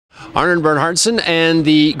Arnar Bernhardsson and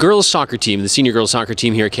the girls soccer team, the senior girls soccer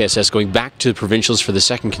team here at KSS, going back to the provincials for the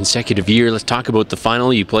second consecutive year. Let's talk about the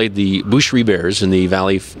final. You played the Boucherie Bears in the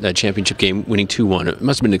Valley Championship game, winning 2-1. It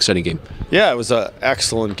must have been an exciting game. Yeah, it was an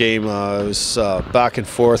excellent game. It was a back and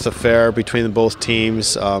forth affair between both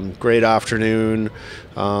teams. Great afternoon.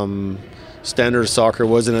 Standard soccer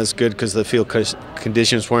wasn't as good because the field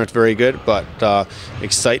conditions weren't very good, but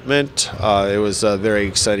excitement. It was a very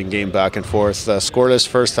exciting game, back and forth. Scoreless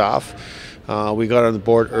first half. We got on the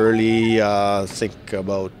board early, I think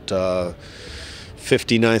about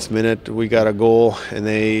 59th minute we got a goal, and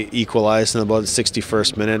they equalized in about the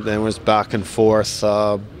 61st minute. Then it was back and forth,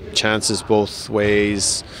 chances both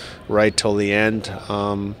ways right till the end.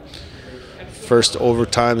 First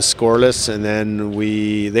overtime scoreless, and then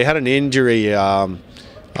they had an injury about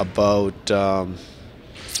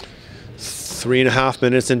 3.5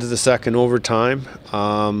 minutes into the second overtime.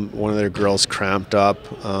 One of their girls cramped up.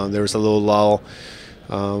 There was a little lull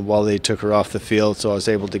while they took her off the field, so I was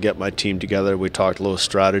able to get my team together. We talked a little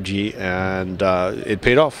strategy, and it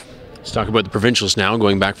paid off. Let's talk about the provincials now,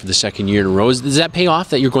 going back for the second year in a row. Does that pay off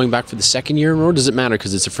that you're going back for the second year in a row? Does it matter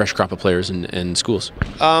because it's a fresh crop of players and schools?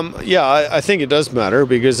 Yeah, I think it does matter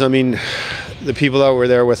because, I mean, the people that were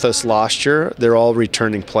there with us last year, they're all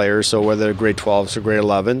returning players, so whether they're grade 12s or grade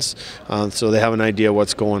 11s, so they have an idea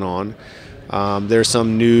what's going on. There's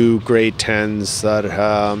some new grade 10s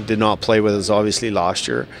that did not play with us, obviously, last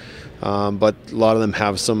year. But a lot of them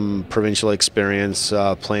have some provincial experience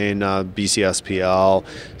playing BCSPL,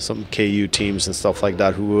 some KU teams and stuff like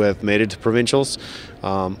that who have made it to provincials.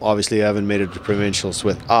 Obviously, they haven't made it to provincials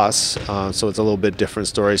with us, so it's a little bit different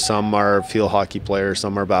story. Some are field hockey players,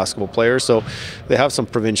 some are basketball players, so they have some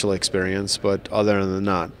provincial experience. But other than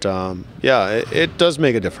that, yeah, it does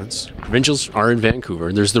make a difference. Provincials are in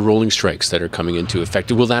Vancouver. There's the rolling strikes that are coming into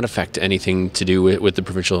effect. Will that affect anything to do with the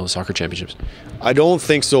provincial soccer championships? I don't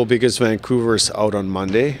think so, because Vancouver's out on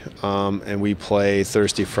Monday, and we play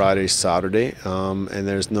Thursday, Friday, Saturday, and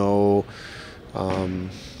there's no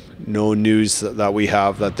news that we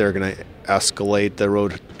have that they're going to escalate the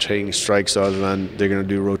rotating strikes, other than they're going to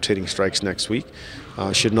do rotating strikes next week.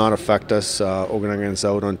 Should not affect us. Okanagan's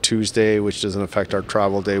out on Tuesday, which doesn't affect our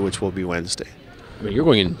travel day, which will be Wednesday. I mean, you're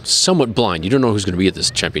going in somewhat blind. You don't know who's going to be at this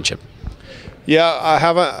championship. Yeah, I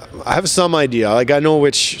have some idea. Like, I know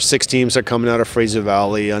which 6 teams are coming out of Fraser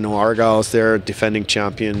Valley. I know Argyle's there, defending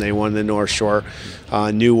champion. They won the North Shore.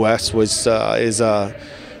 New West is a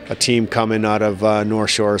team coming out of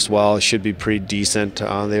North Shore as well. It should be pretty decent. They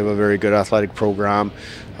have a very good athletic program.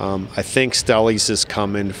 I think Stellies is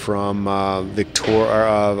coming from Victoria,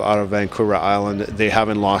 out of Vancouver Island. They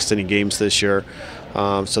haven't lost any games this year,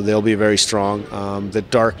 so they'll be very strong. The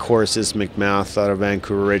dark horse is McMath out of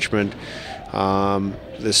Vancouver Richmond.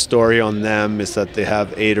 The story on them is that they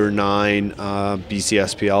have 8 or 9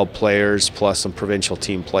 BCSPL players plus some provincial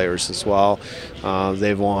team players as well.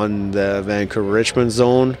 They've won the Vancouver Richmond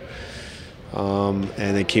zone,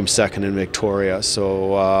 and they came second in Victoria.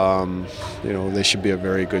 So you know, they should be a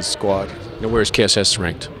very good squad. Now, where's KSS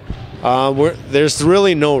ranked? There's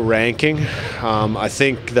really no ranking. I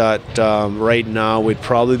think that right now we'd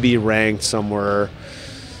probably be ranked somewhere,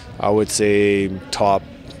 I would say top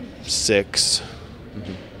 6.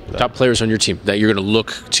 Mm-hmm. Top players on your team that you're going to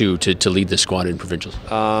look to lead the squad in provincials?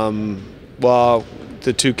 Well,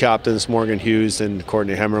 the 2 captains, Morgan Hughes and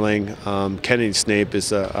Courtney Hemmerling. Kennedy Snape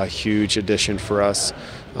is a huge addition for us.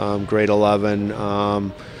 Grade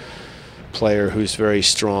 11 player who's very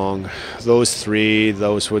strong. Those 3,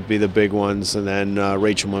 those would be the big ones. And then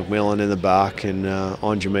Rachel McMillan in the back, and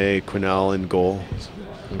Anjame Quinnell in goal.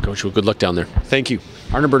 Coach, well, good luck down there. Thank you.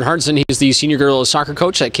 Arnar Bernhardsson, he's the senior girls soccer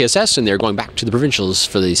coach at KSS, and they're going back to the provincials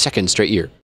for the second straight year.